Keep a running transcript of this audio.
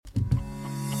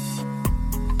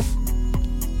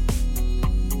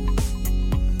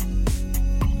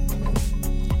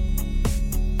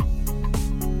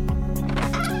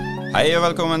Hei og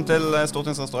velkommen til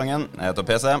Stortingsrestauranten. Jeg heter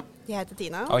PC. Jeg heter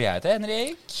Tina. Og jeg heter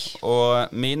Henrik. Og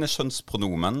mine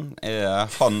kjønnspronomen er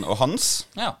han og hans.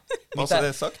 Ja. Hva så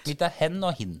det sagt? Mitt er hen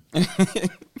og hin.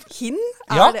 Hin?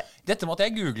 Ja, Det? dette måtte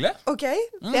jeg google. Ok,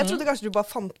 jeg trodde kanskje du bare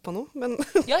fant på noe, men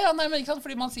Ja, nei, men ikke sant?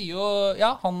 Fordi man sier jo,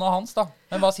 ja, han og hans da.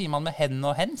 Men hva sier man med hen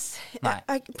og hens? Nei.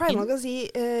 jeg pleier nok å si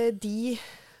de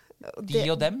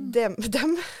Og dem?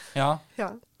 Dem. Ja.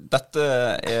 Ja. Dette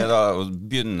er da å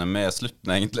begynne med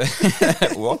slutten, egentlig.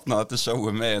 Jeg åpner dette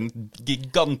showet med en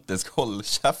gigantisk hold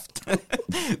kjeft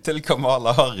til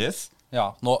Kamala Harris. Ja,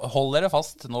 nå hold dere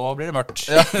fast. Nå blir det mørkt.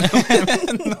 Ja.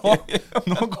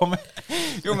 nå kommer...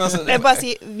 Jo, men altså, Jeg bare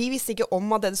si, vi visste ikke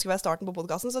om at det skulle være starten på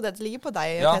podcasten, så dette ligger på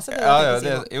deg, Ja. PC.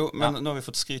 men nå har vi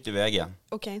fått skryt i VG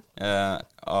Ok.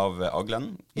 av Aglen.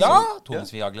 Ja,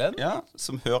 Thomas Viaglen. Ja,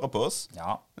 som hører på oss.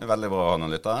 Ja. Det er veldig bra å ha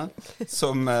noen lyttere.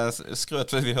 Som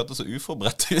skrøt fordi vi hørte så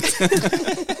uforberedt ut.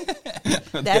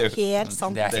 Det er helt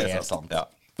sant. Det er helt sant. Ja.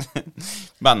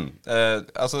 Men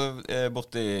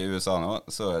borte i USA nå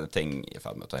så er det ting i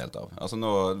ferd med å ta helt av. Altså nå,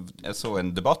 jeg så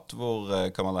en debatt hvor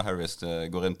Kamala Harris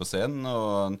går inn på scenen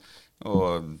og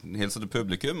hilser til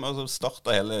publikum, og så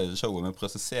starter hele showet med å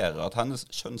presisere at hennes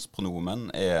kjønnspronomen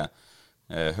er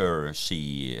her,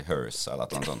 she, hers, eller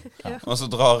et eller annet sånt. Ja. Og så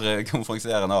drar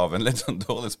konferansieren av en litt sånn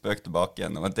dårlig spøk tilbake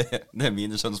igjen, og det er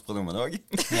mine kjønnspronomen også.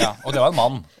 Ja, og det var en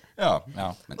mann. Ja.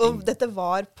 Ja. Og dette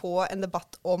var på en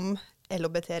debatt om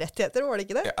LHBT-rettigheter, var det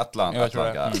ikke det? Ja, et eller annet. Jo, jeg tror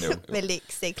det. Jo. Veldig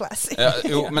stay classy. Ja,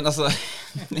 jo, men altså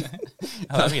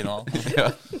Ja, det er fine han. ja.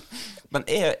 Men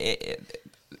er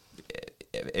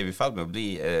vi i ferd med å bli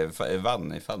er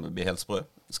verden i ferd med å bli helt sprø?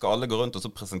 Skal alle gå rundt og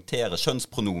så presentere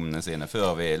kjønnspronomene sine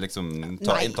før vi liksom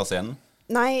inntar scenen?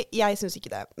 Nei, jeg syns ikke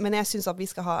det. Men jeg syns at vi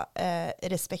skal ha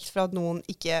respekt for at noen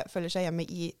ikke føler seg hjemme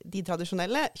i de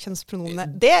tradisjonelle kjønnspronomene.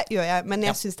 Det gjør jeg, men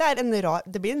jeg syns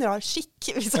det blir en rar skikk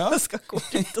hvis man skal gå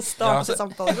rundt og starte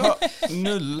samtaler. Jeg har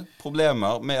null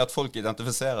problemer med at folk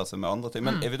identifiserer seg med andre ting,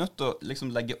 men er vi nødt til å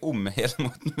liksom legge om hele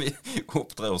måten vi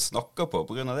opptrer og snakker på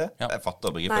grunn av det? Ja. Jeg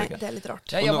fatter og begriper Nei, det ikke. det er litt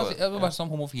rart. Ja, jeg var bare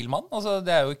som homofil mann. Altså,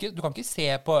 det er jo ikke, du kan ikke se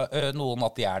på noen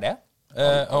at de er det.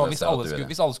 Og hvis alle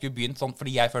skulle begynt sånn,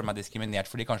 fordi jeg føler meg diskriminert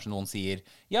fordi kanskje noen sier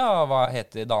ja, hva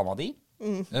heter dama di?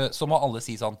 Så må alle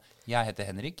si sånn jeg heter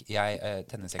Henrik, jeg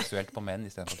tenner seksuelt på menn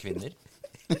i stedet for kvinner.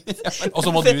 Og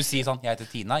så må du si sånn jeg heter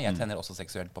Tina, jeg tenner også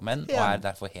seksuelt på menn og er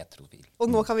derfor heterofil. Og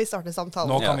nå kan vi starte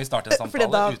samtalen. Nå kan vi starte en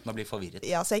samtale uten å bli forvirret.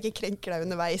 Ja, så jeg ikke krenker deg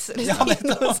underveis.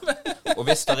 Og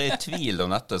hvis dere er i tvil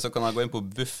om dette, så kan dere gå inn på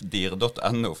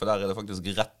buffdir.no, for der er det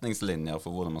faktisk retningslinjer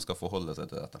for hvordan man skal forholde seg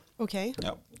til dette. Ok.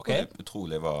 Ja, Ok. Det er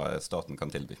utrolig hva staten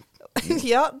kan tilby.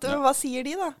 Ja, hva sier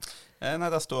de da? Nei,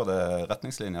 der står det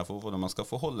retningslinjer for hvordan man skal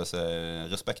forholde seg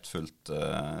respektfullt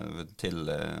til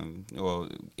å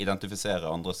identifisere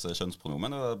andres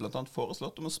kjønnspronomen. Og det er blant annet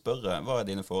foreslått om å spørre hva er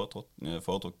dine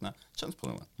foretrukne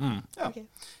kjønnspronomen. Ja. Ok.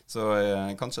 Så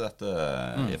kanskje dette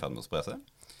er i ferd med å spre seg.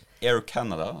 Air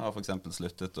Canada har for eksempel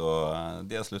sluttet å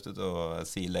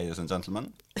si ladies and gentlemen,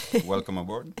 welcome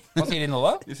aboard. Hva sier de nå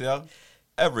da? De sier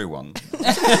everyone.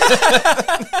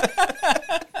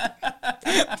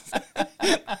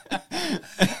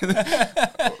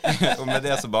 Og med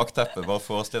det som bakteppe bare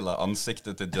forestiller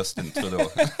ansiktet til Justin Trudeau.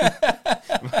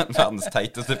 Verdens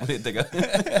teiteste politiker.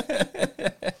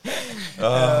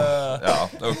 Ja,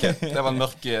 ok. Det var en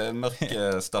mørk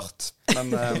start.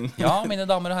 Men Ja, mine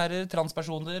damer og herrer,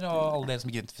 transpersoner og alle dere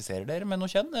som identifiserer dere med noe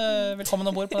kjønn, velkommen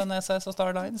ombord på denne SAS og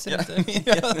Star Lines.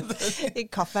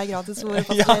 Kaffe er gratis for våre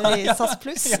passasjerer i SAS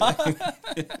Plus.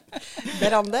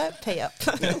 Berande, pay up.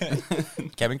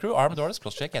 Cabin crew, arm doors,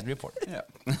 cross check and report. ja.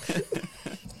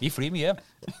 Vi flyr mye.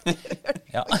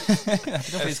 Ja, det er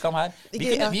ikke noe flyskam her.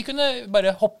 Vi kunne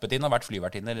bare hoppet inn og vært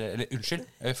flyvertinner, eller unnskyld,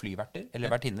 flyverter, eller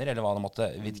vertinner, eller hva det måtte,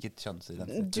 hvilket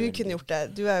kjønnsidentitet. Du kunne gjort det.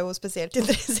 Du er jo spesielt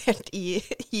interessert i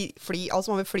fly, alt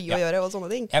som har med fly å gjøre og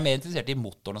sånne ting. Jeg er mer interessert i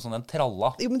motoren og sånn, den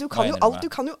tralla. Jo, men du kan jo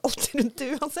alt rundt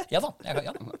det uansett. Ja da,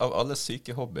 ja. Av alle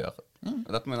syke hobbyer, og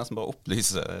dette må jeg nesten bare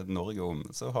opplyse Norge om,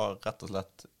 så har rett og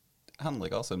slett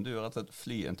Henrik Asheim, du er rett og slett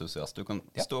flyentusiast. Du kan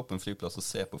stå på en flyplass og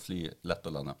se på fly lett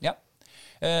og lande. Ja.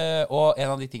 Og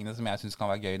en av de tingene som jeg synes kan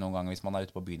være gøy noen ganger hvis man er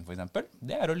ute på byen for eksempel,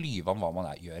 det er å lyve om hva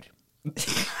man gjør.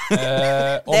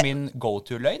 Og min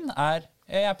go-to-løgn er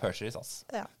jeg pørser i SAS.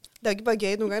 Ja. Det er jo ikke bare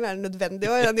gøy, noen ganger er det nødvendig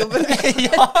å gjøre den jobben.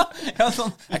 ja,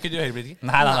 sånn. Er ikke du høyrepolitiker?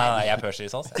 Nei, jeg pørser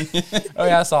i SAS. Og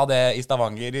jeg sa det i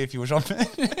Stavanger i fjor sommer.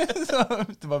 Så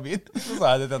ute på byen, så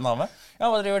sa jeg det til en dame.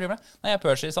 Ja, hva driver du med? Nei, jeg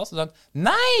pørser i SAS. Og så sa hun,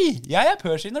 nei, jeg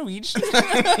pørser i Norwegian.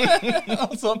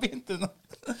 Og så begynte hun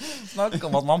Snakk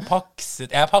om at man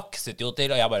pakset. Jeg pakset jo til,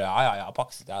 og jeg bare, ja,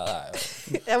 pakset.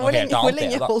 Hvor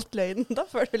lenge holdt løgnen da,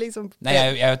 før du liksom... Nei,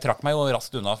 jeg trakk meg jo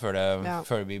raskt unna før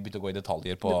vi begynte å gå i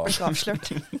detaljer på... Du ble ikke avslørt.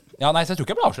 Ja, nei, så jeg tror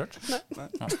ikke jeg ble avslørt. Nei.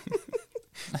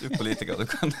 Du er politiker, du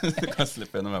kan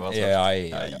slippe innom med hva som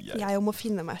helst. Jeg må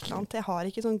finne meg et eller annet. Jeg har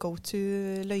ikke sånn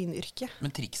go-to-løgnyrke.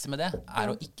 Men trikset med det er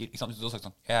å ikke sant, hvis du har sagt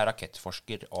sånn, jeg er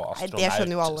rakettforsker og astronaut. Nei, det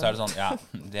skjønner jo alle. Så er det sånn, ja,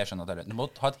 det skjønner jeg. Du må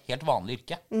ha et helt vanlig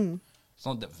yrke.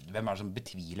 Sånn, hvem er det som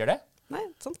betviler det? Nei,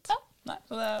 sant. Ja, nei,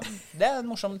 så det er en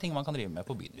morsom ting man kan drive med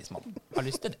på byen hvis man har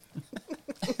lyst til det.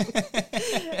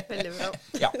 Veldig bra.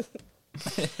 Ja.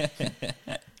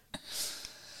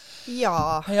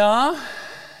 Ja.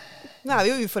 Nå er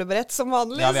vi jo uforberedt som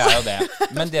vanlig. Ja, vi er jo det.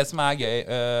 Men det som er gøy,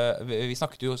 vi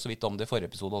snakket jo så vidt om det i forrige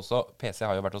episode også, PC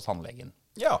har jo vært hos tannlegen.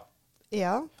 Ja.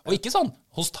 Og ikke sånn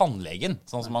hos tannlegen,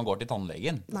 sånn som man går til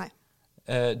tannlegen. Nei.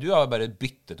 Du har jo bare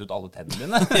byttet ut alle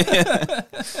tennene dine.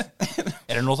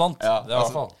 Eller noe sånt. Ja, det var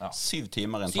altså, 7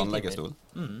 timer i en tannlegestol.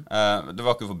 Det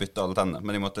var ikke for å bytte alle tennene,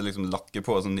 men de måtte liksom lakke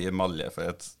på sånn emalje, for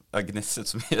jeg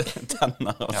gnisset så mye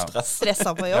tenner og stress.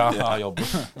 Stressa på jobb. Ja, jobb.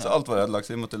 Så alt var ødelagt,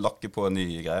 så de måtte lakke på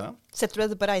nye greier. Setter du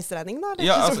dette på reiseregning da?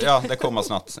 Ja, altså, ja, det kommer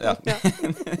snart. Ja.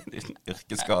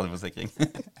 Yrkesskadeforsikring.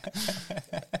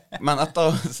 Men etter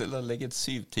å ha ligget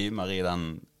 7 timer i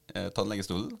den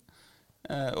tannlegestolen,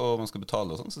 og man skal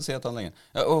betale og sånn, så sier tannlegen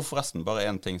og forresten, bare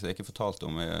en ting som jeg ikke fortalte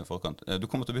om i forkant. Du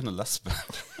kommer til å begynne å lespe.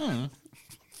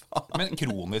 Men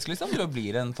kronisk liksom? Du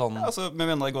blir en sånn... Ja, altså, med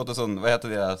mindre jeg går til sånn, hva heter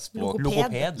det språk?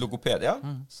 Logoped, ja.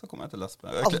 Så kommer jeg til å lespe.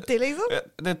 Alltid, liksom?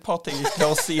 Det er et par ting jeg ikke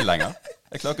klarer å si lenger.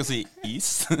 Jeg klarer ikke å si is.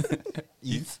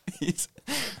 Is.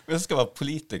 Men jeg skal være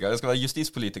politiker, jeg skal være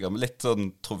justispolitiker med litt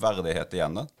sånn troverdighet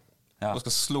igjen da. Ja. Du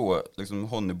skal slå liksom,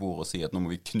 hånd i bord og si at nå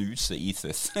må vi knuse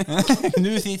ISIS.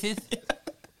 Knuse ISIS?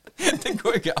 Det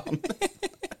går ikke an. Det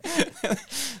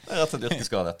er rett og slett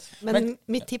yrkesskadet. Men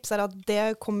mitt tips er at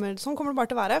sånn kommer det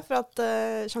bare til å være, for at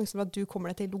sjansen for at du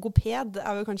kommer deg til logoped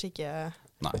er jo kanskje ikke...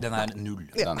 Nei, den er 0.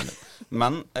 Ja.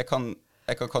 Men jeg kan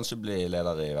kanskje bli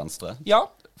leder i Venstre. Ja,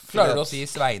 klarer du å si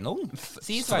Sveinung?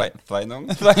 Si Sveinung.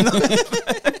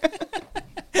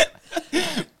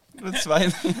 Hva sa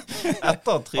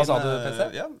du, PC?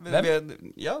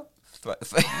 Ja,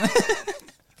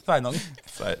 Sveinung.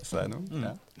 Sveinung,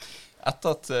 ja. Etter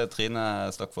at Trine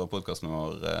stakk fra podcasten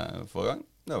vår forrige gang,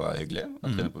 det var hyggelig,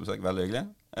 Trine på besøk, veldig hyggelig,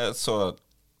 så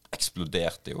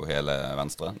eksploderte jo hele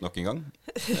Venstre nok en gang,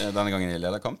 denne gangen i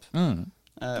lederkamp.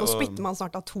 Nå splitter man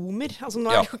snart atomer, altså nå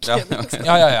er det jo ikke...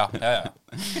 Ja.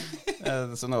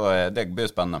 Så nå det blir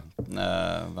jo spennende,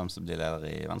 hvem som blir leder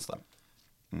i Venstre.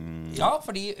 Ja,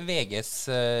 fordi VGs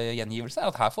gjengivelse er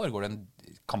at her foregår det en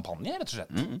kampanje, rett og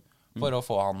slett, for å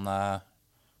få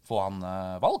han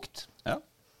valgt. Ja.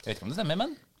 Jeg vet ikke om det stemmer,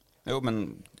 men... Jo, men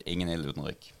ingen ild uten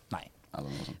rykk. Nei.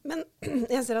 Men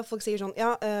jeg ser at folk sier sånn,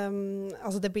 ja,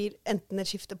 altså det blir enten et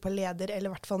skifte på leder, eller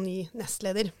i hvert fall ny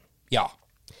nestleder. Ja.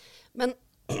 Men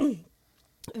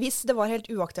hvis det var helt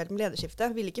uaktuelt med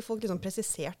lederskifte, ville ikke folk liksom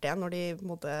presisert det når de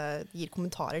gir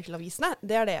kommentarer til avisene?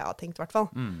 Det er det jeg har tenkt i hvert fall.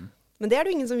 Men det er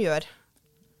det jo ingen som gjør.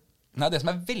 Nei, det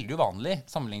som er veldig uvanlig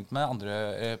sammenlignet med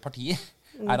andre partier,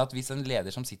 er at hvis en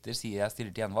leder som sier jeg stiller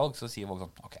til gjenvalg, så sier folk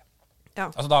sånn, ok. Ja.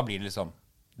 Altså da blir det liksom,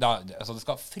 altså det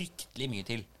skal fryktelig mye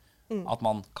til at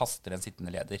man kaster en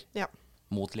sittende leder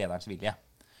mot lederens vilje.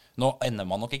 Nå ender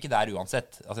man nok ikke der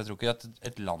uansett. Altså jeg tror ikke at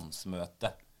et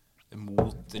landsmøte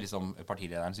mot liksom,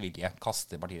 partilederens vilje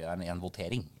kaster partilederen i en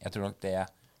votering. Jeg tror nok det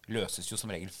løses jo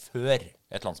som regel før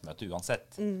et landsmøte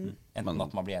uansett. Enten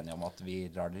at man blir enige om at vi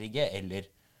drar det rigge, eller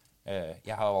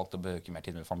jeg har valgt å bruke mer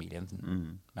tid med familien.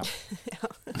 Ja.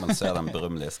 Man ser den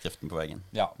berømmelige skriften på veggen.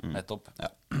 Ja, nettopp. Ja.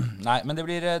 Nei, men det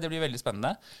blir veldig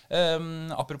spennende.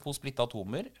 Apropos splitte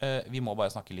atomer, vi må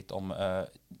bare snakke litt om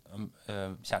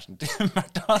kjæresten til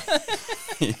Märtha.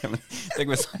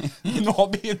 Nå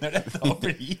begynner dette å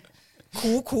bli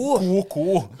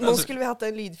Ko-ko. Nå skulle vi hatt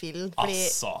den lydfilen, fordi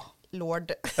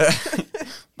Lord.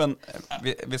 Men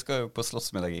vi skal jo på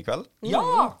slåssmiddag i kveld. Ja.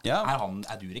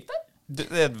 Er du riktig? Det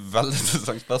er et veldig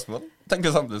interessant spørsmål. Tenk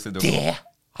hvis han ble så dum. Det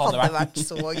hadde vært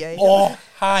så gøy. Å,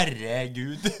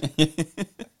 herregud.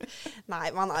 Nei,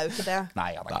 man er jo ikke det. Nei,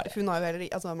 han er ikke det. Hun har jo heller,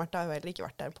 altså Märtha har jo heller ikke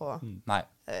vært der på... Nei.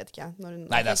 Jeg vet ikke, når hun...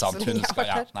 Nei, det er sant. Hun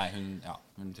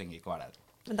trenger ikke være der.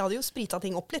 Men det hadde jo sprita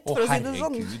ting opp litt, for å si det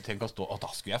sånn. Herregud, tenk å stå... Og da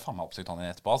skulle jeg faen meg oppsøkt han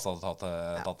etterpå, så hadde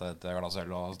tatt et glass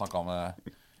øl og snakket om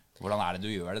det. Hvordan er det du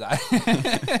gjør det der?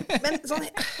 Men sånn,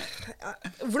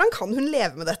 hvordan kan hun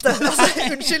leve med dette? Altså,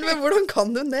 unnskyld, men hvordan kan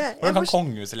hun det? Hvordan kan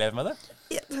kongehuset leve med det?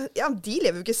 Ja, de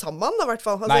lever jo ikke sammen da, i hvert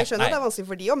fall. Altså, Nei, jeg skjønner nei. at det er vanskelig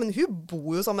for de også, men hun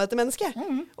bor jo sammen med dette mennesket.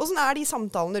 Og sånn er de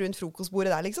samtalene rundt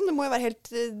frokostbordet der, liksom. Det må jo være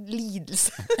helt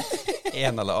lidelse.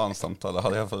 En eller annen samtale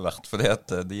hadde i hvert fall vært, fordi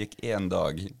at det gikk en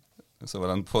dag, så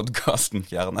var den podcasten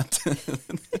fjernet.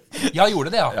 Ja, gjorde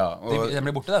det, ja. Ja, og- Den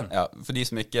ble borte, den. Ja, for de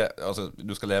som ikke, altså,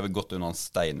 du skal leve godt under en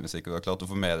stein hvis ikke du har klart å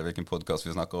få med deg hvilken podcast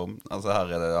vi snakker om. Altså her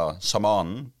er det da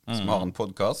Sjamanen, som har en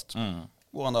podcast,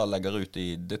 hvor han da legger ut i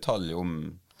detalj om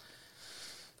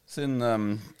sin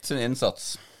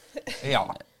innsats. Ja.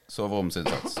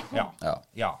 Soveromsinnsats. Ja. Ja.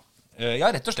 Ja.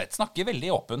 Ja, rett og slett snakke veldig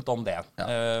åpent om det.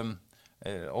 Ja.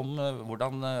 Om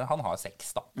hvordan han har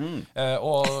sex, da.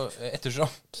 Og ettersom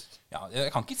ja,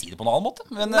 jeg kan ikke si det på noen annen måte,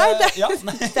 men Nei, ja.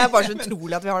 det er bare så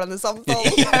utrolig at vi har denne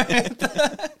samtalen.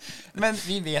 Men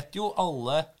vi vet jo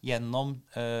alle gjennom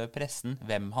pressen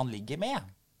hvem han ligger med.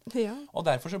 Ja. Og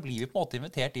derfor så blir vi på en måte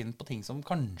invitert inn på ting som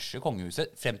kanskje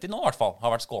kongehuset, frem til nå i hvert fall,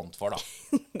 har vært skånt for, da.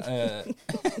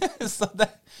 Så det,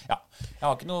 ja, jeg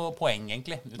har ikke noe poeng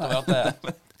egentlig, utover at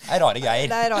det er rare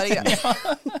greier. Det er rare greier.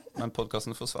 Men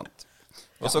podcasten forsvant.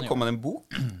 Ja, Og så den kom det en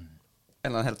bok.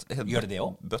 En eller annen helt Gjør det det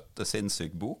også? bøtte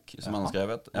sinnssyk bok som han har Jaha.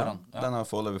 skrevet. Ja. Hvordan? Ja. Den har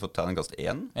foreløpig fått terningkast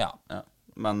 1. Ja. Ja.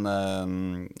 Men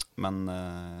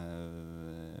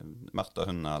Märtha,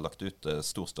 hun har lagt ut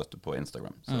stor støtte på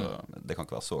Instagram, så det kan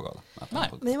ikke være så galt. Nei.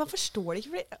 Men jeg bare forstår det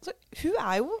ikke, fordi altså, hun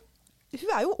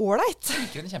er jo ålreit. Jeg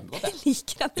liker henne kjempegodt, Jeg jeg.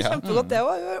 liker henne kjempegodt. Det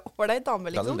var jo en ålreit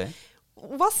dame, liksom.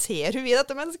 Veldig. Hva ser hun i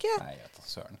dette mennesket? Nei, jeg vet da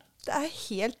søren. Det er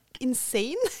helt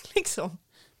insane, liksom.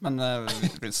 Men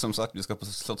som sagt, vi skal på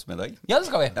slottsmiddag. Ja, det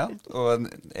skal vi. Ja, og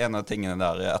en av tingene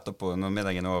der etterpå, når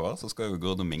middagen er over, så skal jo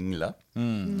gå rundt og mingle.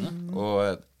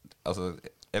 Og altså,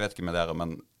 jeg vet ikke med dere,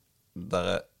 men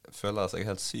dere føler seg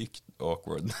helt sykt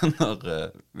awkward når,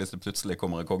 hvis det plutselig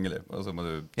kommer en kongelig, og så må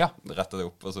du Ja. rette det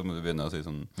opp, og så må du begynne å si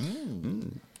sånn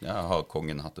ja, har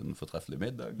kongen hatt en fortreffelig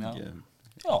middag? Ja.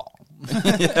 Ja.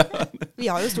 Vi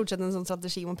har jo stort sett en sånn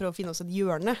strategi om å prøve å finne oss et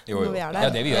hjørne Jo, jo. når vi er der. Ja,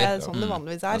 det vi gjør. Det er sånn det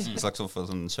vanligvis er. En slags for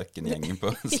sånn kjøkkengjeng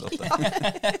på slottet.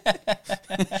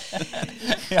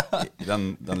 I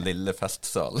den lille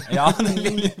festsalen. Ja,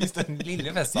 den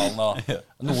lille festsalen, og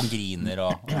noen griner,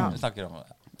 og vi snakker om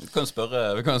Vi kan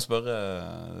jo spørre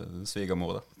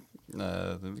svigermor, da.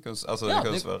 Vi kan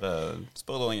spørre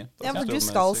dronningen. Ja, for du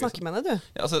skal snakke med henne, du.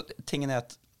 Ja, altså, tingen er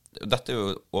at dette er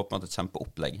jo åpenbart et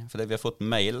kjempeopplegg, fordi vi har fått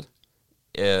mail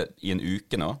i en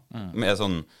uke nå, med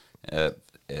sånn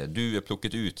du er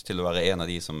plukket ut til å være en av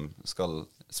de som skal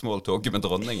smalltalke med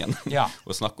dronningen, Ja.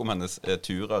 og snakke om hennes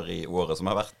turer i året som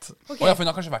har vært. Ok. Å ja, for hun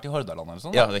har kanskje vært i Hordaland eller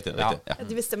sånn? Ja, da? riktig. Ja.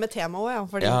 De vil stemme tema også, ja.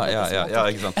 Fordi Ja, dette er så-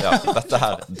 ikke sant. Ja.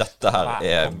 Dette her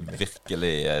er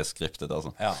virkelig skriptet,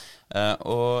 altså. Ja.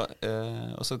 Og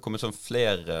så kommer det sånn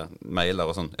flere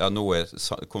mailer og sånn. Ja, nå er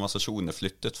konversasjonene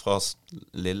flyttet fra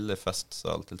lille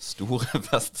festsal til store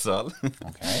festsal.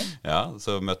 Ok. Ja,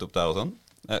 så møte opp der og sånn.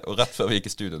 Og rett før vi gikk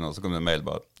i studio nå, så kom det en mail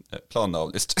bare planen er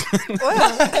avlyst.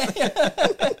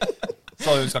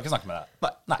 Så hun skal ikke snakke med deg?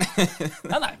 Nei.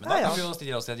 Nei, men da Ja, ja. kan vi jo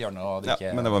stille oss i et hjørne og Ja,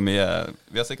 drikke. men det var mye.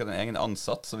 Vi har sikkert en egen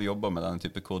ansatt som jobber med denne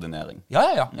type koordinering. Ja.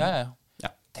 Ja.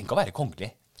 Tenk å være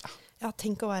kongelig. Ja,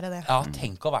 tenk å være det. Ja,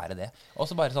 tenk å være det. Og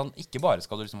så bare sånn, ikke bare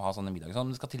skal du liksom ha sånne middager, sånn,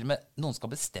 men det skal til og med, noen skal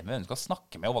bestemme hvem du skal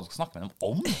snakke med, og hva du skal snakke med dem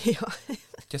om. Ja.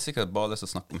 Ikke sikkert bare lyst til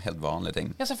å snakke om helt vanlige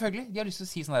ting. Ja, selvfølgelig. De har lyst til å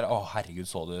si sånn der, å herregud,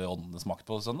 så du åndenes makt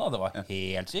på sånn da? Det var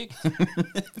helt sykt.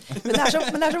 Men det er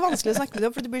så vanskelig å snakke med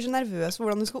dem, for du blir så nervøs for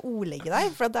hvordan du skal ordlegge deg.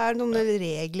 For at det er noen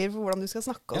regler for hvordan du skal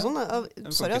snakke og sånn.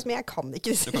 Sorry, men jeg kan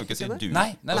ikke Du kan ikke si du.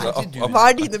 Nei, ikke du. Hva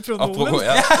er dine pronomen? Apropos,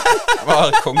 ja. Hva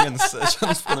er kongens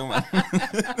kjønnspronomen?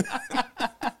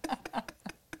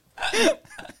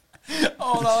 Å,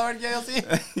 det hadde vært gøy å si.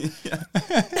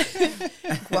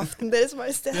 God aften, Deres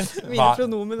Majestet. Mine Hva?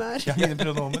 pronomen er Ja, mine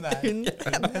pronomen er hun,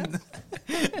 henne.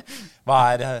 Hva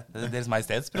er Deres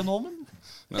Majestets pronomen?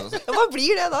 Men altså, Ja, hva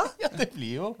blir det da? Ja, det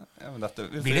blir jo ja, men dette,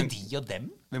 Blir det de og dem?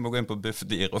 vi må gå inn på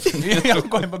Buffdyr og finne Ja,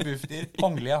 gå inn på Bufdir.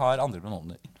 Kongelige har andre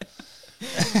pronomener.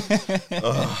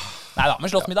 Neida,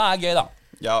 men slåssmiddag er gøy da.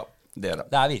 Ja, det er det.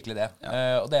 Det er virkelig det.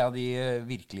 Og det er av de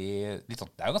virkelig litt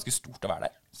sånn, det er jo ganske stort å være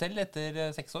der. Selv etter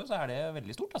 6 år så er det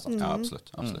veldig stort, altså. Ja,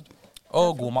 absolutt.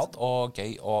 Og god mat, og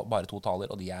gøy, og bare 2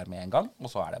 taler, og de er med en gang.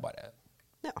 Og så er det bare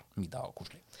Ja. middag og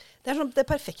koselig. Det er sånn det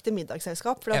perfekte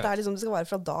middagsselskap, for Jeg at det, er liksom, det skal være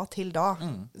fra da til da.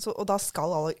 Så, og da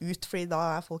skal alle ut, fordi da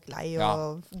er folk lei,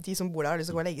 og de som bor der har lyst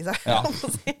til å gå og legge seg. Ja.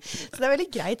 Så det er veldig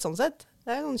greit sånn sett.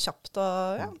 Det er sånn kjapt,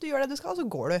 og ja, du gjør det du skal, og så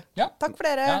går du. Ja. Takk for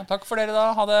dere. Ja, takk for dere da.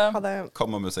 Ha det. Ha det.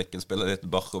 Kammermusikken spiller litt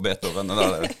Bach og Beethoven, og da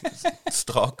er det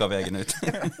strak av veien ut.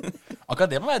 Akkurat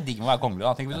det må være digg med å være kongelig.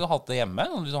 Da. Tenk hvis du hadde hatt det hjemme,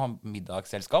 hvis du har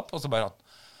middagsselskap, og så bare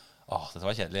Dette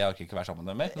var kjedelig, jeg orker ikke være sammen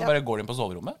med dem mer. Så bare går de inn på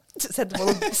soverommet.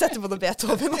 Sette på noe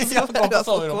Beethoven, og så Ja, går på bare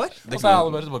soverommet. går. Og så er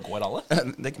alle bare, så bare går alle.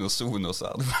 Det er ikke noe Sonos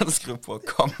her. Du bare skru på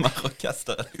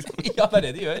kammerorkesteret. Liksom. Ja, det er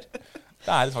det de gjør.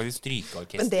 Det er faktisk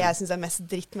strykeorkester. Men det jeg synes er mest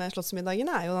dritt med Slottsmiddagen,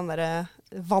 er jo den der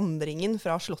vandringen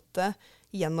fra Slottet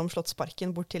gjennom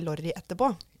Slottsparken bort til Lorry etterpå.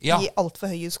 Ja. I alt for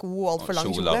høye sko og alt for lang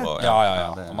kjole.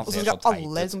 Ja. det- Og man Og så ser skal så teit alle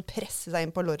ut. liksom presse seg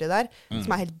inn på Lorry der,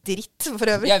 som er helt dritt for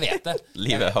øvrig. Jeg vet det.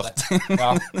 Livet er hardt.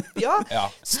 Ja. Ja, Ja.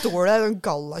 står det en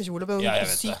gallakjole på en Ja, jeg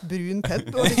vet sykt brun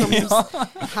pub, og liksom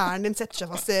hæren din setter seg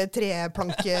fast i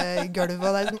treplankegulvet,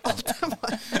 og det er liksom alt er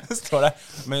bare... Står det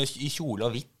med i kjole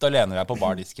og hvitt og lener deg på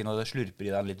bardisken, og det slurper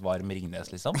i deg en litt varm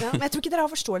Ringnes, liksom. Ja, men jeg tror ikke dere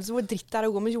har forståelse for hvor dritt det er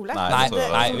å gå med kjole. Nei, Nei,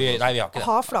 så- nei, vi har ikke det.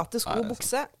 Ha flate sko Nei, og det er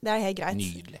bukse, det er helt greit.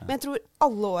 Nydelig. Men jeg tror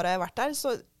alle årene jeg har vært der,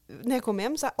 så når jeg kommer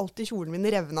hjem, så er alltid kjolen min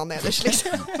revna nederst,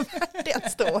 liksom. Hvert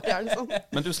eneste år er det sånn.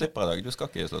 Men du slipper i dag. Du skal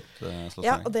ikke i slåssmiddag.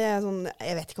 Ja, og det er sånn,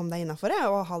 jeg vet ikke om det er innenfor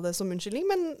å ha det som unnskyldning,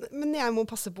 men jeg må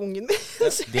passe på ungen min.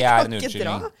 Så Det jeg er kan en ikke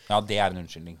dra. unnskyldning. Ja, det er en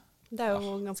unnskyldning. Det er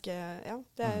jo ganske, ja,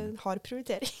 det er en hard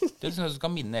prioritering. Det synes jeg du skal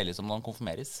minne Elis om når han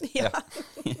konfirmeres. Ja,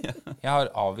 Jeg har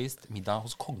avvist middag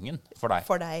hos kongen for deg.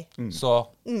 for deg. Så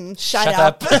Shut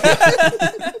up!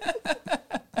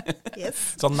 Yes.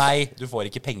 Så nei, du får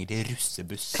ikke penger til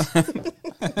russebuss.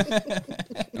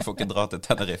 Du får ikke dra til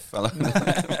Tenerife, eller?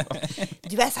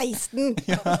 Du er 16!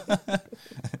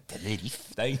 Tenerife,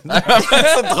 det er ingen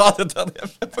Så dra til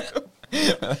Tenerife.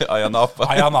 Ayanapa.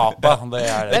 Ayanapa, det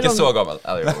er Det er ikke sånn- så gammel.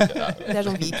 Er det jo ikke? Ja. Det er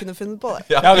sånn vi kunne funnet på det.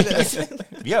 Ja,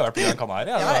 vi har vært på Gran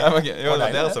Canaria. Ja, Ja, men, jo, det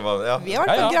er dere som var ja. Vi har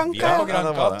vært på Granca. Vi var på Ja, det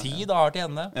Granca. var det. 10 dager til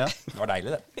ende. Ja. Det var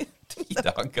deilig, det. 10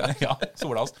 dager. Ja,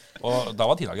 sola oss. Og da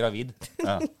var Tina gravid.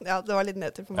 Ja. Ja, det var litt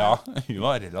nedtur for meg. Ja, hun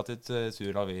var relativt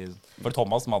sur da vi... For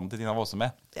Thomas, mannen til Tina, var også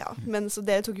med. Ja, men så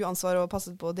dere tok jo ansvar og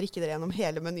passet på å drikke dere gjennom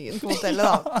hele menyen på hotellet,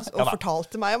 da. Og Ja da.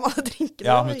 fortalte meg om alle drinkene.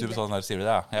 Ja, Det var men du hyggelig. sånn her, sier du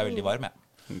det? Ja. Jeg er veldig varm, jeg.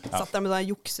 Satt der med sånn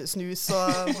juksesnus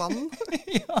og vann.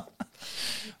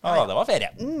 Ja, det var ferie.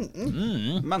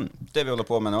 Men det vi holder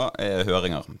på med nå, er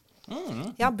høringer.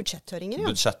 Ja, budsjetthøringer, ja.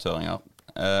 Budsjetthøringer.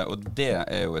 Og det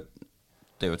er jo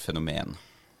et fenomen.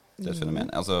 Det er et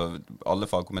fenomen. Altså, alle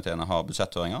fagkomiteene har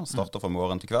budsjetthøringer. Starter fra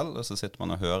morgen til kveld, og så sitter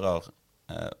man og hører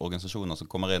organisasjoner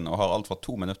som kommer inn og har alt fra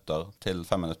 2 minutter til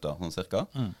 5 minutter, sånn cirka,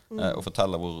 og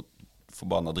forteller hvor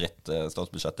forbanna dritt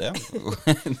statsbudsjettet er.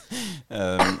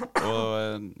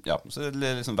 Og ja, så det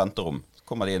er liksom venterom. Så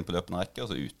kommer de inn på løpende rekke,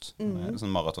 og så ut. Med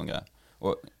sånn maratongreie.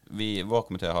 Og vår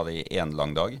komité har det i 1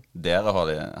 lang dag. Dere har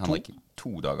det, Henrik,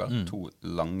 2 dager. 2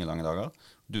 lange dager.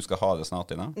 Du skal ha det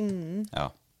snart inne. Ja.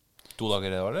 2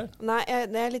 dager det var det? Nei,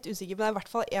 jeg er litt usikker, men det er i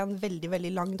hvert fall en veldig,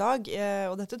 veldig lang dag.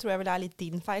 Og dette tror jeg vel er litt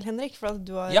din feil, Henrik, for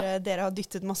at dere har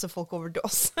dyttet masse folk over til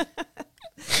oss.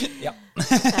 Ja.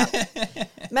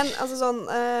 Men altså sånn,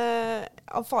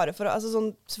 av fare for altså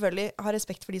sånn, selvfølgelig ha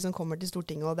respekt for de som kommer til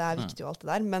Stortinget, og det er viktig og alt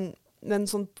det der, men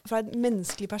sånn, fra et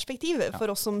menneskelig perspektiv,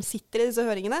 for oss som sitter i disse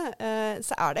høringene,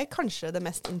 så er det kanskje det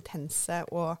mest intense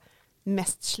og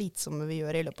mest slitsomme vi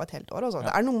gjør i løpet av et helt år. Også.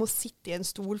 Det er noe med å sitte i en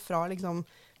stol fra liksom,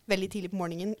 veldig tidlig på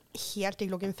morgenen, helt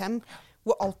til 5:00,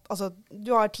 hvor alt, altså,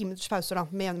 du har 10 minutters pauser da,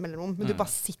 med jevne mellomrom, men du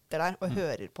bare sitter der og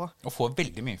hører på. Og får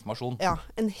veldig mye informasjon. Ja,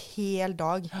 en hel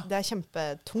dag. Det er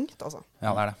kjempetungt, altså.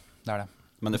 Ja, det er det. Det er det.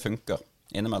 Men det funker.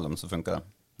 Innimellom så funker det.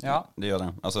 Ja. Det gjør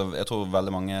det. Altså, jeg tror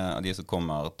veldig mange av de som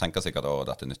kommer, tenker sikkert at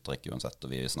dette nytter ikke uansett,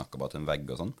 og vi snakker bare til en vegg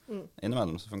og sånn.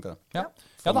 Innimellom så funker det. Ja.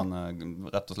 Får Ja da.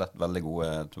 man rett og slett veldig gode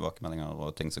tilbakemeldinger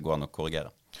og ting som går an å korrigere.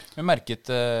 Vi merket,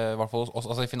 i hvert fall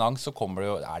altså i finans så kommer det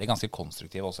jo, er de ganske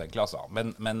konstruktive også egentlig, altså.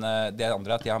 Men det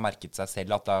andre er at de har merket seg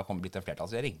selv at det har blitt en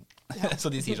flertallsregjering. Så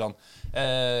de sier sånn,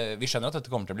 vi skjønner at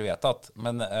dette kommer til å bli vedtatt,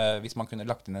 men hvis man kunne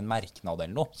lagt inn en merknad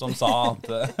eller noe, som sa at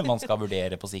man skal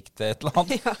vurdere på sikt et eller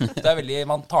annet, det er veldig,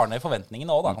 man tar ned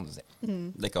forventningene også da, kan du si.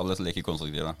 Det er ikke alle som liker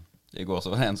konstruktive. I går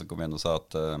så var det en som kom inn og sa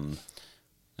at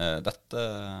dette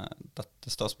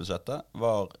statsbudsjettet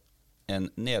var en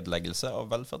nedleggelse av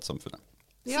velferdssamfunnet.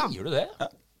 Ja. Sier du det? Ja.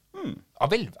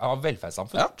 Av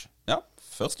velferdssamfunnet? Ja.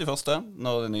 Først i første,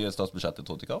 når det nye statsbudsjettet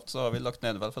trådte i kraft, så har vi lagt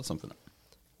ned velferdssamfunnet.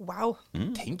 Wow.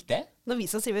 Tenk det. Når vi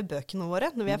skal skrive bøkene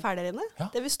våre, når vi er ferdige inne, Ja.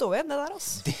 det vil stå igjen, det der,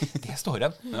 altså. Det står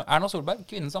igjen. Erna Solberg,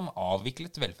 kvinnen som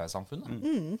avviklet velferdssamfunnet.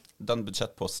 Den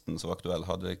budsjettposten som var aktuell,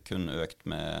 hadde kun økt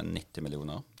med 90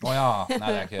 millioner. Åja, nei,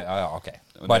 det er ikke, ja, ok.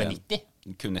 Og Bare det- 90?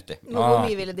 Kun 90. Men hvor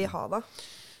mye ville de ha, da?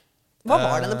 Hva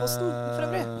var denne posten, for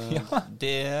øvrig?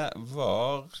 Det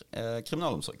var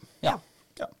kriminalomsorg. Ja.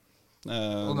 Ja.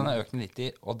 Og den er økt med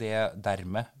 90, og det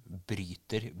dermed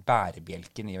bryter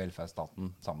bærebjelken i velferdsstaten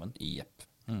sammen. Jepp.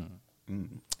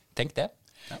 Tenk det.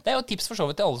 Det er jo et tips for så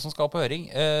vidt til alle som skal på høring.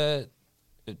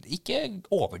 Ikke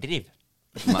overdriv.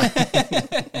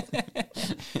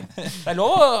 Det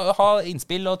lov å ha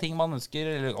innspill og ting man ønsker,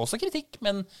 eller også kritikk,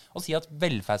 men å si at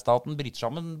velferdsstaten bryter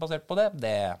sammen basert på det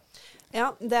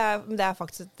Ja, det er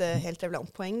faktisk et helt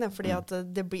relevant poeng, det, fordi at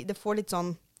det får litt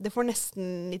sånn, det får nesten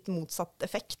litt motsatt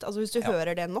effekt. Altså hvis du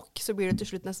hører det nok, så blir du til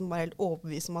slutt nesten bare helt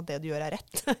overbevist om at det du gjør er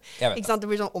rett. Ikke sant? Det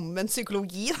blir sånn omvendt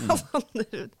psykologi.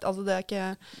 Altså det er ikke...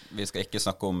 Vi skal ikke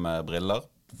snakke om briller,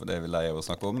 for det vil jeg jo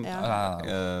snakke om.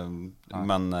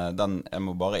 Men jeg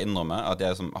må bare innrømme at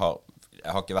jeg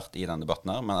har ikke vært i den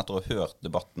debatten her, men etter å ha hørt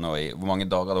debatten nå i hvor mange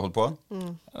dager det holdt på?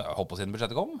 Holdt på siden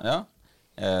budsjettet kom. Ja.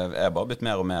 Jeg er bare blitt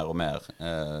mer og mer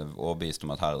overbevist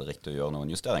om at her er det riktig å gjøre noen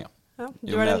justeringer. Ja,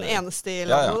 du er den eneste i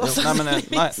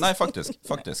landet. Nei, faktisk.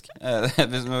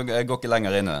 Jeg går ikke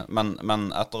lenger inn i det. Men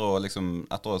etter å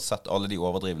ha sett alle de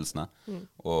overdrivelsene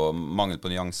og mangel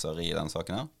på nyanser i den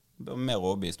saken her, jeg er mer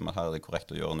overbevist om at her er det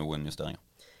korrekt å gjøre noen justeringer.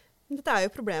 Dette er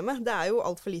jo problemet. Det er jo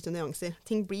alt for lite nyanser.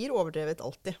 Ting blir overdrevet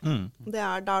alltid.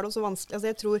 Da er det også vanskelig.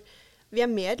 Altså, jeg tror vi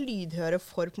er mer lydhøre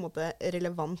for på en måte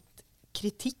relevant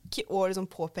kritikk og liksom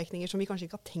påpekninger som vi kanskje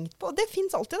ikke har tenkt på. Det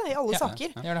finnes alltid i alle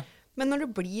saker. Gjør det. Men når det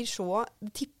blir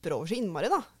det tipper over så innmari,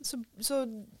 da, så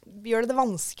gjør det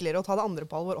vanskeligere å ta det andre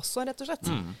på alvor også, rett og slett.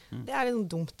 Det er litt sånn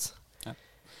dumt. Ja.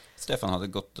 Stefan hadde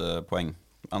et godt poeng.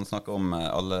 Han snakker om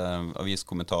alle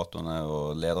aviskommentatorene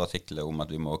og lederartikler om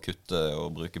at vi må kutte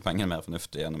og bruke pengene mer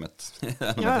fornuftig gjennom et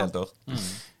helt år.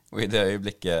 Og i det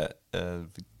øyeblikket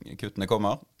kuttene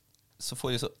kommer, så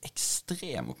får de så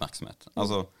ekstrem oppmerksomhet.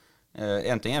 Altså,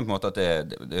 en ting er på en måte at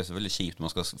det er så veldig kjipt når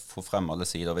man skal få frem alle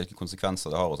sider og hvilke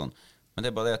konsekvenser det har og sånn, men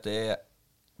det er bare det at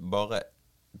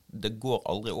det går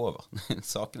aldri over.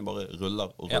 Sakene bare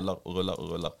ruller og ruller og ruller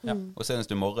og ruller. Og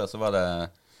senest i morgen så var det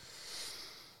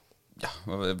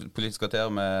Politisk kvarter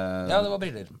med... Ja, det var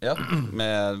briller. Ja,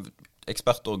 med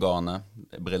ekspertorganet,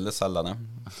 brilleselgerne,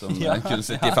 som kunne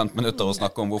sitte i 15 minutter og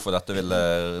snakke om hvorfor dette ville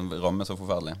ramme så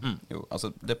forferdelig. Jo, altså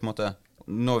det er på en måte...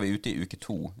 Nå er vi ute i uke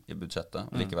 2 i budsjettet,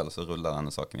 og likevel så ruller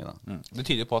denne saken videre. Det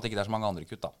tyder jo på at det ikke er så mange andre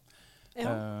kutt, da.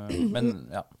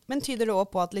 Men tyder det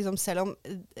også på at liksom, selv om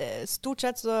stort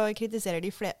sett så kritiserer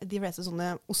de fleste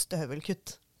sånne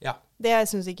ostehøvelkutt. Ja. Det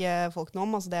synes ikke folk noe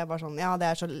om. Altså, det er bare sånn, ja, det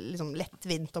er så liksom,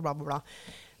 lettvint og bla bla bla.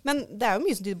 Men det er jo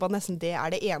mye som tyder på at nesten det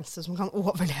er det eneste som kan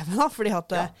overleve, da. Fordi at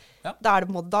da er det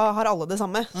på en måte, da har alle det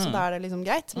samme, så da er det liksom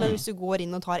greit. Men hvis du går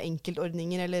inn og tar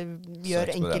enkeltordninger eller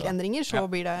gjør enkeltendringer, så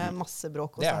blir det masse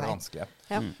bråk. Det er det vanskelige.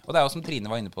 Og det er jo som Trine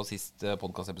var inne på sist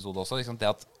podcastepisode også, liksom, det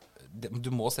at du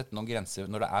må sette noen grenser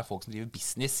når det er folk som driver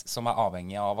business som er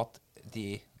avhengig av at de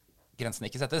grensene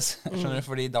ikke settes. Skjønner du?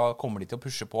 Fordi da kommer de til å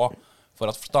pushe på for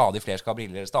at stadig flere skal ha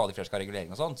briller, stadig flere skal ha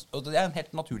regulering og sånn. Og det er en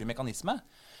helt naturlig mekanisme.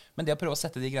 Men det å prøve å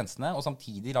sette de grensene, og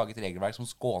samtidig lage et regelverk som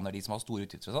skåner de som har store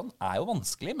utgifter og sånn, er jo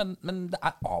vanskelig, men det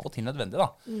er av og til nødvendig, da.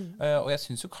 Og jeg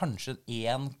synes jo kanskje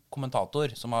en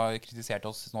kommentator som har kritisert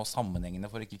oss nå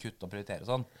sammenhengende for ikke kutte og prioritere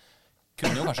og sånn,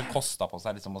 kunne jo kanskje kosta på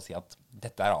seg liksom å si at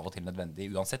dette er av og til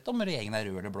nødvendig, uansett om regjeringen er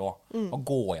rød eller blå, å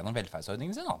gå gjennom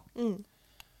velferdsordningen sin, da.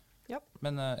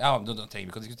 Men da trenger vi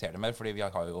ikke å diskutere det mer, fordi vi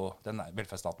har jo,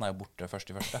 velferdsstaten er jo borte først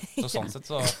i første. Så sånn sett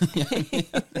så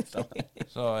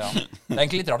ja. Det er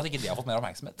egentlig litt rart at ikke de har fått mer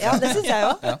oppmerksomhet. Ja, det synes jeg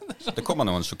jo. Det kommer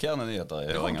noen sjokkerende nyheter i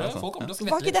høringen.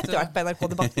 Var ikke dette vært på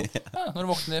NRK-debatten? Ja, når du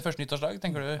våkner første nyttårsdag,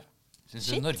 tenker du, synes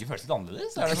du Norge føles litt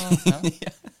annerledes? Er det sånn?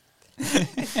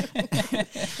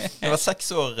 Det var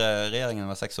 6 år, regjeringen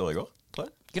var 6 år i går, tror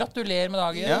jeg. Gratulerer med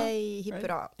dagen. Hipp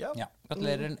hurra. Ja,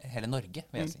 gratulerer hele Norge,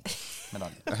 vil jeg si, med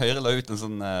dagen. Høyre la ut en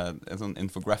sånn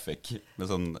infographic med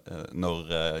sånn,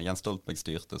 når Jens Stoltenberg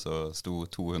styrte, så sto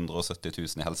 270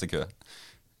 000 i helsekø.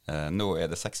 Nå er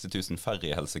det 60 000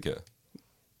 færre i helsekø.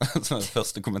 Så den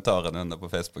første kommentaren under på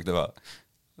Facebook, det var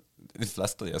de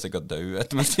fleste av de er sikkert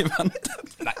døde mens de ventet.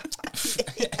 Nei.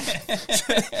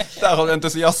 Der har du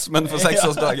entusiasmen for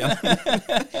 6-årsdagen.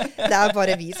 Det er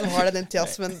bare vi som har den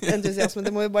entusiasmen.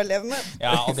 Det må vi bare leve med.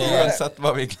 Ja, og det uansett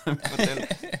hva vi kan få til.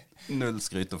 Null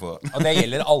skryt å få. Og det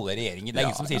gjelder alle regjeringer. Det er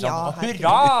ingen som sier sånn,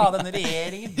 hurra, denne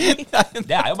regjeringen.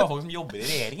 Det er jo bare folk som jobber i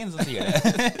regjeringen som sier det.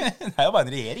 Det er jo bare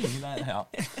en regjering.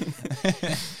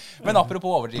 Men apropos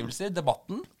overdrivelser,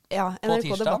 debatten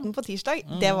NRK-debatten på tirsdag,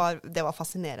 det var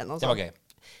fascinerende. Altså. Det var gøy.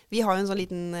 Vi har jo en sånn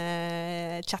liten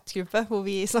chatgruppe hvor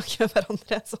vi snakker med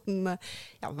hverandre sånn,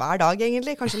 hver dag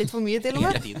egentlig, kanskje litt for mye til og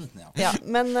med. Hele tiden, ja.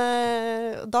 Men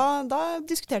da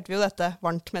diskuterte vi jo dette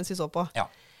varmt mens vi så på. Ja.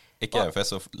 Ikke jeg, for jeg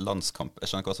så landskamp.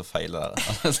 Jeg skjønner ikke hva som feiler der.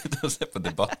 Jeg sitter og ser på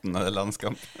debatten og det er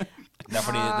landskamp. Det er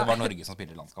fordi det var Norge som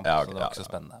spilte landskamp, så det var ikke så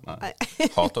spennende. Nei.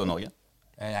 Hater du Norge?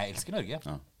 Jeg elsker Norge.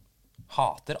 Ja.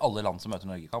 Hater alle land som møter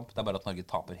Norge i kamp. Det er bare at Norge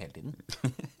taper hele tiden.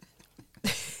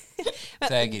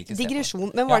 Så jeg gir ikke se på.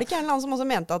 Digresjon. Men var det ikke en eller annen som også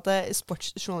mente at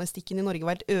sportsjournalistikken i Norge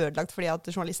var helt ødelagt fordi at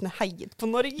journalistene heiet på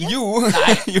Norge? Jo!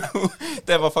 Jo!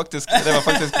 Det var faktisk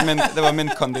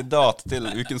min kandidat til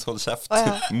ukens Hold kjeft.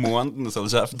 Månedens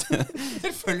Hold kjeft.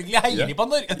 Selvfølgelig heier de på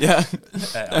Norge! Ja.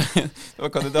 Det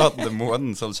var kandidaten til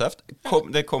månedens Hold kjeft.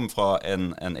 Det kom fra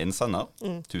en innsender.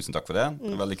 Tusen takk for det.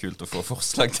 Veldig kult å få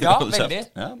forslag til Hold kjeft.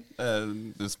 Ja,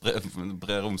 det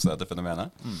brer om seg dette fenomenet.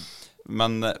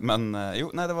 Men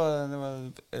jo, nei, det var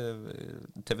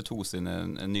TV 2 sine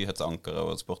nyhetsankere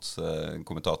og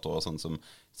sportskommentatorer og sånn som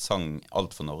sang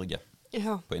Alt for Norge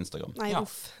på Instagram. Nei,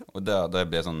 og det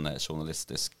ble sånn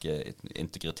journalistisk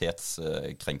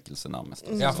integritetskrenkelse nærmest.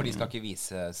 Ja, for de skal ikke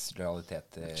vise lojalitet.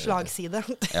 Slagside.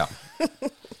 Ja.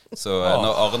 Så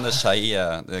når Arne Skeie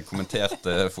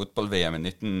kommenterte fotball-VM i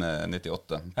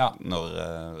 1998, når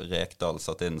Rekdal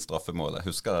satt inn straffemålet,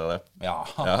 husker dere det? Ja,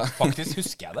 faktisk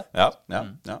husker jeg det. Ja.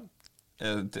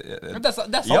 Det er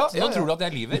sant. Nå tror du at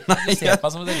jeg lyver. Du ser på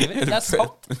meg som at jeg lyver. Det er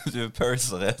sant. Du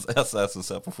purser jeg som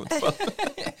ser på fotball.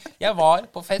 Jeg var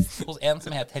på fest hos en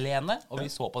som het Helene, og vi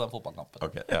så på den fotballkampen.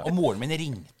 Okay, og moren min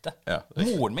ringte.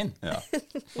 Moren min.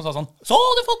 Og sa sånn, så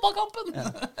du fotballkampen?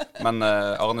 Men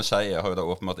Arne Skeie har jo da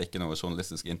åpenbart ikke noe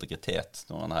journalistisk integritet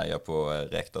når han heier på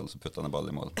Rekdal, så putter han en ball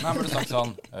i mål. Nei, burde sagt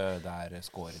sånn, der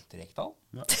skåret Rekdal.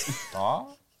 Da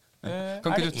kan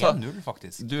er ikke det 1-0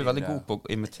 faktisk. Du er veldig god på å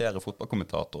imitere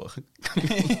fotballkommentatorer. Vi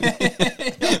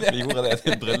gjorde det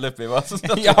til et bryllup vi var så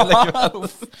snart.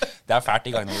 Det er fælt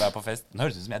i gang når du er på fest. Nå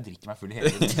høres det ut som jeg drikker meg full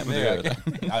hele tiden. Men du gjør det.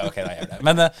 Ja, ok, da gjør det.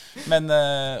 Men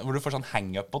hvor du får sånn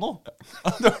hang-up på noe.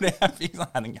 Det var det jeg fikk,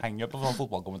 sånn hang-up på sånn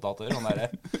fotballkommentatorer. Sånn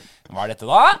der, hva er dette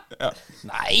da?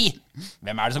 Nei!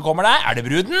 Hvem er det som kommer der? Er det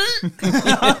bruden?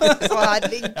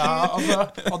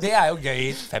 Og det er jo gøy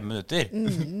i 5 minutter.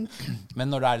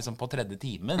 Men når det er liksom på 3.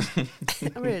 timen,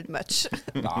 da blir det much.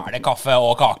 Da er det kaffe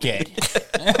og kaker.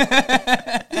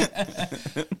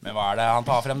 Men hva er det han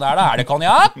tar frem der da? Er det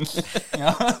konjakk?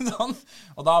 Ja, sånn.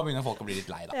 Og da begynner folk å bli litt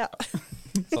lei da.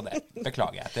 Så det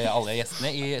beklager jeg til alle gjestene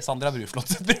i Sandra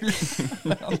Bruflots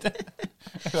bryllup.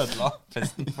 Ødela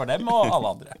festen for dem og alle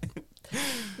andre.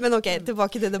 Men ok,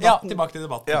 tilbake til debatten. Ja, tilbake til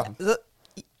debatten. Så,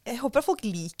 jeg håper at folk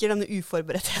liker denne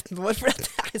uforberedtheten vår, for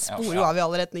det sporer jo av i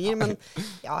alle retninger. Men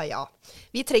ja.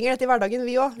 Vi trenger dette i hverdagen,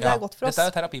 vi også. Det er godt for oss. Dette er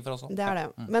jo terapi for oss også. Det er det.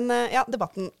 Men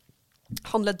debatten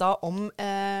handlet da om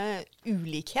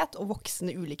ulikhet, og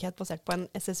voksende ulikhet basert på en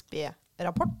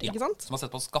SSB-rapport, ikke sant? Som har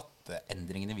sett på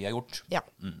skatteendringene vi har gjort. Ja,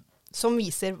 som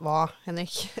viser hva,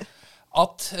 Henrik?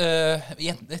 At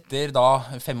etter da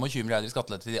 25 milliarder i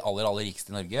skattelette til de aller rikeste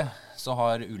i Norge, så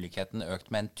har ulikheten økt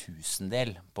med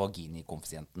 1/1000 på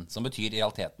Gini-koeffisienten, som betyr i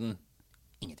realiteten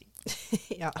ingenting.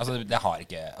 Altså, det har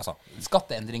ikke,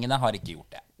 skatteendringene har ikke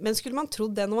gjort det. Men skulle man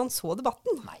trodd det når man så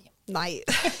debatten? Nei.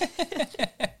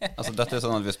 Altså, dette er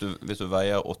sånn at hvis du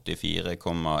veier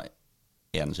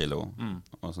 84,1 kilo,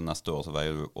 og så neste år så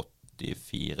veier du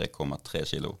 84,3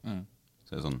 kilo,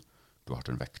 så er det sånn, du har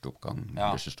hatt en vektoppgang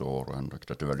de siste årene, Henrik.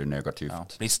 Dette er veldig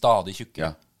negativt. Blir stadig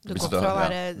tjukkere. Du går fra å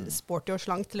være sporty og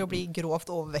slank til å bli grovt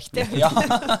overvektig. Ja,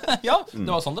 det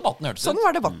var sånn debatten hørtes ut. Sånn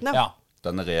var debatten, ja.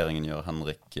 Denne regjeringen gjør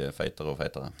Henrik feitere og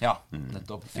feitere. Ja,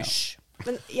 nettopp. Fysj.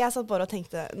 Men jeg satt bare og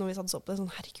tenkte, når vi satt så på det, sånn,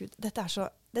 herregud, dette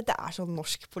er sånn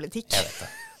norsk politikk. Jeg vet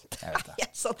det. Jeg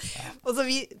sa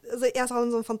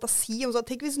en sånn fantasi om sånn,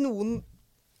 tenk hvis en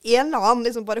eller annen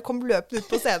liksom bare kom løpende ut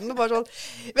på scenen og bare sånn,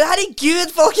 men herregud,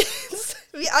 folkens,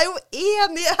 vi er jo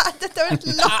enige her, dette er jo helt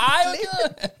latterlig.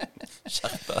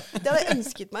 Det hadde jeg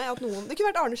ønsket meg at noen, det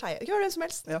kunne vært Arne Skeie, det kunne vært hvem som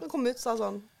helst, som kom ut og sa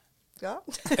sånn,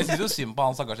 Jeg synes jo synd på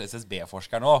han stakkars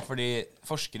SSB-forsker nå, fordi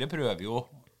forskere prøver jo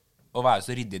å være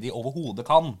så ryddige de overhodet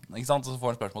kan, ikke sant? Så får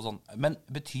han spørsmål sånn, men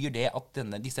betyr det at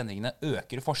disse endringene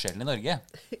øker forskjellen i Norge?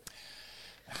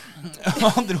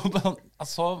 Han dro på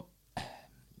sånn,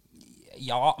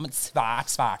 ja, men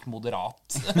svært moderat.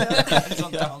 Det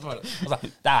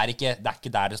er ikke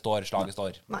der slaget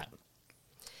står. Nei.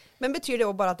 Men betyr det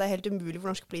jo bare at det er helt umulig for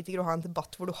norske politikere å ha en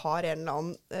debatt hvor du har en eller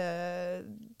annen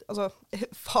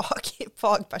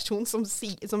fagperson som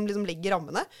liksom legger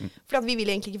rammene? For at vi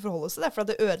vil egentlig ikke forholde oss til det, for at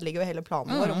det ødelegger jo hele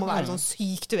planen vår om å være sånn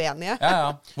sykt uenige.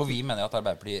 Ja. Hvor vi mener at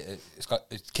Arbeiderpartiet skal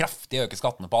kraftig øke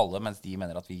skattene på alle, mens de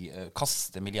mener at vi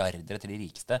kaster milliarder til de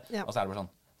rikeste. Og så er det bare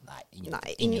sånn,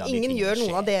 ingen gjør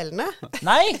noen av delene.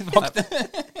 Nei, faktisk.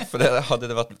 For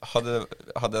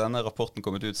hadde denne rapporten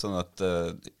kommet ut sånn at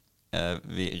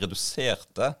vi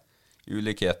reduserte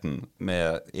ulikheten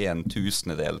med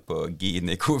 1/1000 på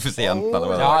Gini-koeffisienten, eller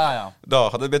hva det Ja, var. ja, ja. Da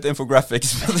hadde det blitt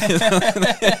infographics. Da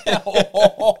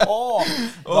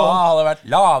hadde det vært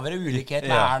lavere ulikhet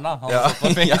med Erna. Han Ja, satt på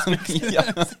Facebook. ja.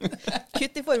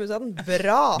 Kutt i formuesskatten.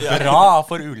 Bra! Bra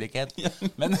for ulikhet.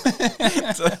 Men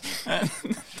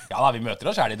ja da, vi møter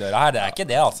oss selv i døra her. Det er ikke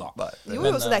det, altså. Jo,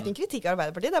 så det er ikke en kritikk av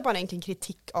Arbeiderpartiet, det er bare egentlig en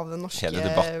kritikk av den norske Hele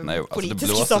debatten er jo altså,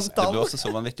 politiske det samtalen. blåser så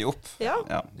vanvittig opp. Ja.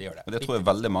 Det gjør det. Og det tror jeg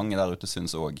veldig mange der ute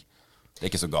syns òg. Det er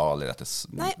ikke så galt i dette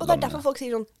Nei, og det er derfor folk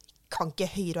sier sånn, kan ikke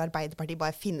Høyre og Arbeiderpartiet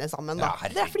bare finne sammen da? Ja,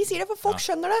 herregud. Det er derfor de sier det, for folk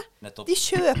skjønner det. Nettopp. De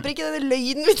kjøper ikke denne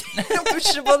løgnen vi trenger å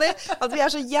pushe på det, at vi er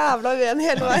så jævla uenige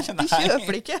hele veien. De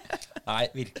kjøper det ikke. Nei,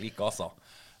 virkelig ikke, altså.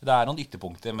 Det er noen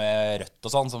ytterpunkter med Rødt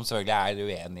og sånn, som selvfølgelig er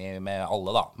uenig med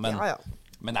alle, da. Men, Ja, ja.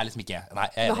 men det er liksom ikke nei,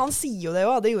 Men han sier jo det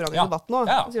også, det gjorde han i Ja. debatten også.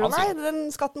 Ja, Han sier han nei, sier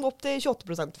den skatten må opp til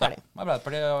 28%, ferdig.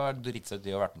 Arbeiderpartiet har dritt seg ut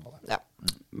i å vært med på det. Ja.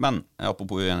 Men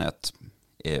apropos uenighet,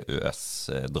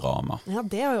 EØS-drama. Ja,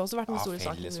 det har jo også vært en Ja, stor sak. denne uka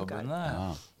her. Fellesforbundet.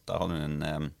 Ja, der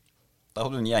har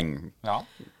du en gjeng. Ja.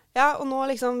 Ja, og nå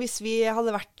liksom, hvis vi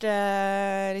hadde vært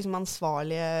liksom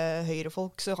ansvarlige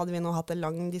høyrefolk, så hadde vi nå hatt en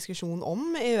lang diskusjon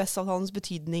om EØS-avtalens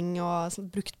betydning og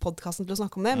brukt podcasten til å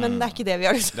snakke om det, men det er ikke det vi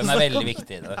har lyst til å Den er snakke veldig om.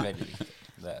 viktig. Den er veldig viktig.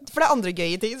 For det er andre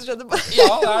gøye ting som skjedde på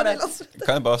Ja, det er det.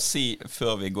 Kan jeg bare si,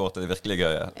 før vi går til det virkelig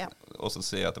gøye, Ja. også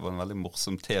si at det var en veldig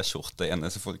morsom T-skjorte en av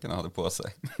disse folkene hadde på seg.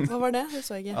 Hva var det? Det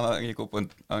så jeg ikke. Han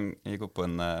gikk opp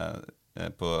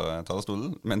på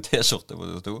talerstolen med en T-skjorte hvor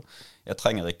det sto 'Jeg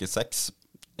trenger ikke sex.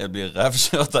 Jeg blir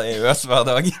revkjørt av EØS hver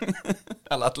dag'.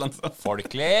 Eller et eller annet sånt.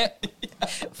 Folkelig.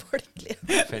 Folkelig.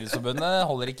 Fellesforbundet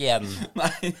holder ikke igjen.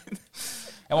 Nei.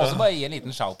 Jeg må også bare gi en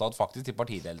liten shout-out faktisk til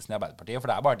partiledelsen i Arbeiderpartiet, for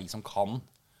det er bare de som kan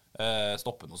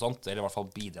stoppe noe sånt, eller i hvert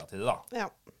fall bidra til det, da. Ja.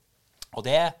 Og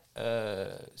det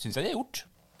synes jeg de har gjort.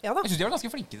 Ja da. Jeg synes de var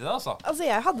ganske flinke til det, altså. Altså,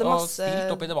 jeg hadde Og masse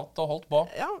stilt opp i debatt og holdt på.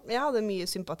 Ja, jeg hadde mye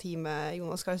sympati med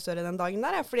Jonas Gahr Støre den dagen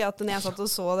der, fordi at når jeg satt og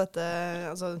så dette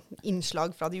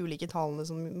innslag fra de ulike talene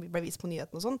som ble vist på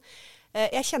nyhetene og sånn,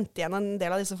 jeg kjente igjen en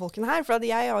del av disse folkene her, for at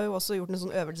jeg har jo også gjort en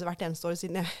sånn øvelse hvert eneste år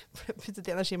siden jeg ble puttet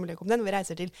i Energi- og miljøkomiteen, hvor vi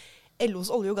reiser til LOs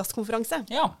olje- og gasskonferanse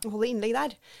Ja. og holder innlegg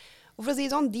der. Og for å si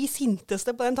det sånn, de sinteste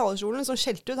på den talerstolen som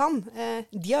skjelte ut han,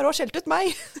 de har også skjelt ut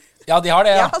meg. Ja, de har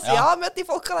det, ja. Jeg har møtt de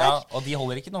folka der. Ja, og de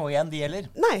holder ikke noe igjen, de heller.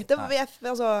 Nei,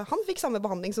 han fikk samme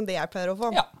behandling som det jeg pleier å få.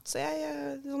 Ja. Så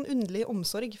sånn underlig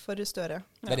omsorg for Støre.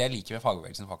 Det er det jeg liker med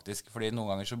fagbevegelsen, faktisk. Fordi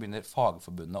noen ganger så begynner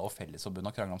Fagforbundet og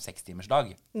Fellesforbundet å krangle om 6-timersdag.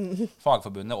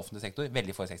 Fagforbundet og offentlig sektor,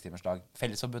 veldig for 6-timersdag.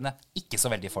 Fellesforbundet, ikke så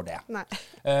veldig for det. Nei.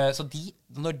 Så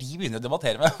når de begynner å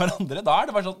debattere med hverandre, da er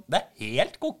det bare sånn, det er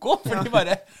helt koko. For de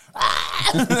bare,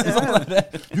 sånn der,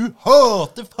 du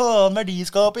hater faen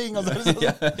verdiskaping! Og så er det sånn.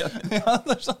 Ja,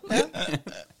 det er sånn.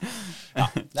 Ja,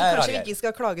 det Så er kanskje vi rart. ikke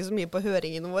skal klage så mye på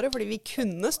høringene våre, fordi vi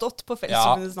kunne stått på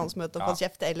Fellesforbundets landsmøte og Ja. fått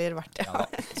kjeft, eller vært det. Ja, da.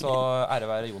 Så ære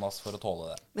være Jonas for å tåle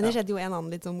det. Men det skjedde jo en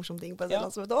annen litt sånn morsom ting på det Ja.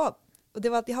 landsmøtet også. Og det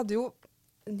var at de hadde jo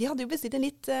bestilt en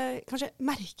litt, kanskje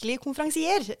merkelig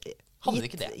konferansier. Hadde de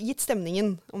ikke det? Gitt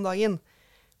stemningen om dagen.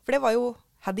 For det var jo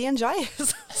Haddy Njay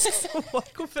som var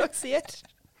konferansier.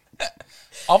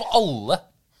 Av alle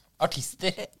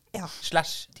artister Ja.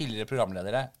 slash tidligere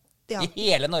programledere Ja. i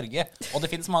hele Norge, og det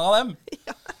finnes mange av dem.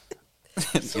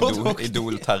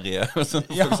 Idol-Terje og sånn.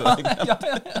 Ja, ja.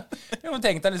 Ja, men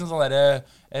tenk deg liksom sånne der,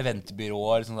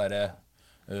 eventbyråer, sånne der,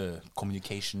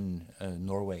 Communication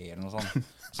Norway eller noe sånt,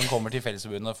 som kommer til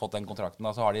Fellesforbundet og har fått den kontrakten.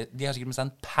 Da, så har de har sikkert med seg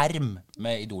en perm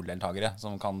med Idol-deltakere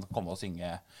som kan komme og synge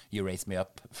You Raise Me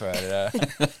Up før,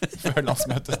 før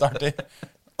landsmøtet starter.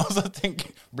 Og så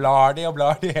blar de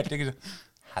helt til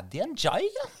Haddy Njay,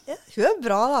 ja. Ja, hun er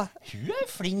bra, da. Hun er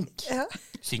flink. Ja.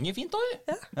 Synger fint òg.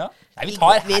 Ja. Nei, Vi vi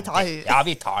tar tar hun. Ja,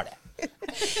 vi tar det.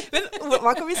 Men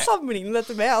hva kan vi sammenligne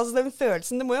dette med? Altså, den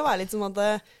følelsen, det må jo være litt som at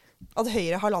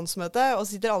Høyre har landsmøte, og så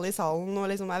sitter alle i salen og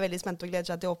liksom er veldig spente og gleder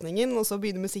seg til åpningen, og så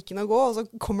begynner musikken å gå, og så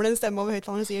kommer det en stemme over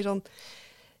høyttaleren og sier sånn: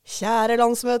 Kjære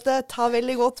landsmøte, ta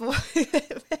veldig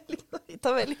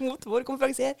imot vår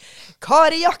konferansier,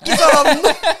 Kari Jakkesson!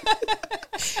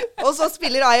 Og så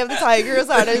spiller Eye of the Tiger, og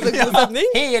så er det liksom god stemning.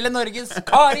 Hele Norges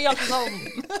Kari Jakkesson!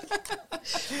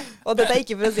 Og dette er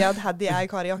ikke for å si at Haddy er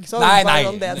Kari Jakkesson, Nei, bare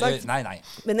sånn det er sagt. nei.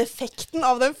 Men effekten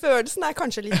av den følelsen er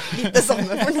kanskje litt det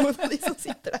samme for noen av de som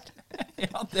sitter der.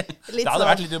 Ja, det Litt hadde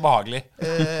sånn. vært litt ubehagelig.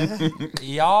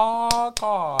 Ja,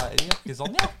 Kari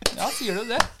Jakkesson, ja. Ja, sier du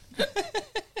det?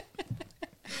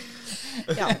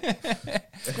 Ja.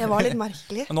 Det var litt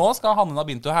merkelig. Nå skal Hanna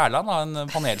Bintu Herland ha en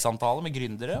panelsamtale med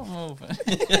gründere.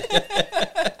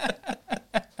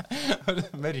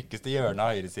 Mørkeste hjørnet av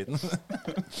høyresiden.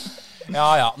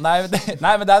 Ja. Nei, men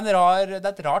det er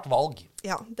et rart valg.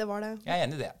 Ja, det var det. Jeg er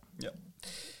enig i det. Ja.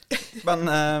 Men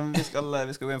vi skal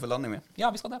gå inn for landing, vi. Ja,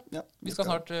 vi skal det. Ja, vi skal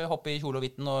snart hoppe i kjole og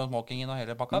vitten og smokingen og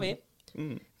hele pakka, vi.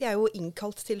 Vi er jo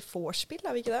innkalt til vorspiel,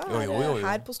 er vi ikke det? Jo.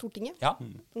 Her på Stortinget. Ja,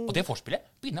 og det vorspielet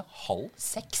begynner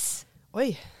 5:30. Oi.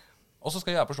 Og så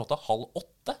skal vi være på slottet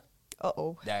 7:30.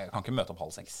 Uh-oh. Jeg kan ikke møte opp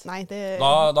 5:30. Nei, det...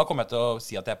 Da kommer jeg til å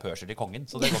si at jeg pørser til kongen,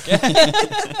 så det går ikke.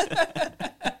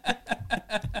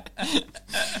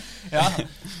 Ja,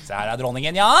 så her er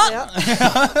dronningen, ja.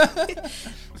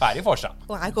 Ferdig forsa.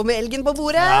 Og her kommer elgen på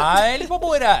bordet. Elg på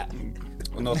bordet.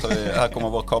 Og nå her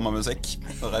kommer vår kammermusikk.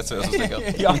 Og reiser vi oss og stikker.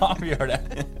 Ja, vi gjør det.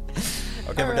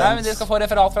 Okay, Nei, men dere skal få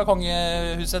referat fra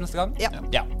kongehuset neste gang.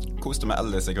 Ja. Kos deg med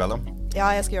Alice i kveld, da.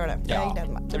 Ja, jeg skal gjøre det. Ja, Jeg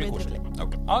gleder meg. det blir koselig.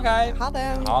 Ok. Ok. Ha det.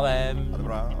 Ha det. Ha det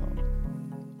bra.